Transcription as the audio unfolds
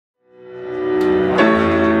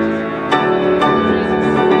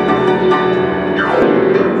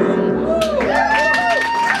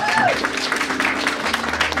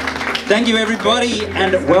Thank you, everybody,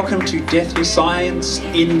 and welcome to Death with Science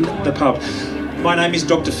in the Pub. My name is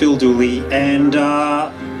Dr. Phil Dooley, and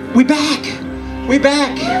we're back. We're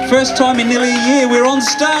back. First time in nearly a year. We're on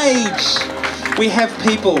stage. We have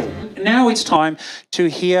people. Now it's time to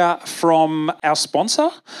hear from our sponsor,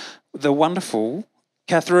 the wonderful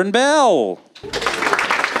Catherine Bell. You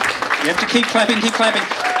have to keep clapping, keep clapping.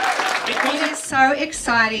 It is so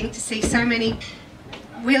exciting to see so many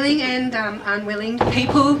willing and unwilling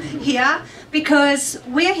people here, because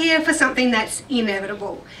we're here for something that's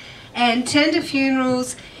inevitable. And Tender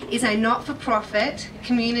Funerals is a not-for-profit,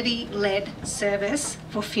 community-led service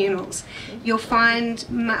for funerals. You'll find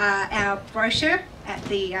our brochure at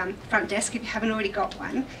the front desk if you haven't already got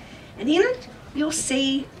one. And in it, you'll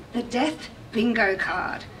see the Death Bingo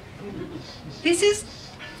card. This is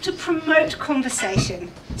to promote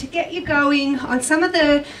conversation, to get you going on some of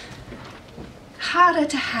the harder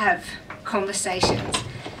to have conversations.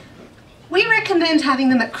 We recommend having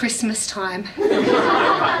them at Christmas time.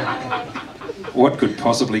 What could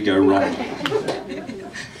possibly go wrong?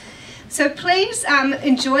 So please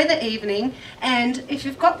enjoy the evening, and if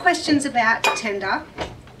you've got questions about Tender,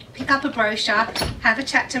 pick up a brochure, have a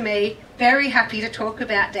chat to me. Very happy to talk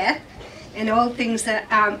about death and all things that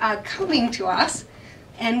are coming to us.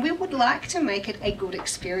 And we would like to make it a good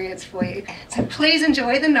experience for you. So please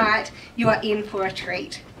enjoy the night. You are in for a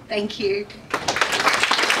treat. Thank you.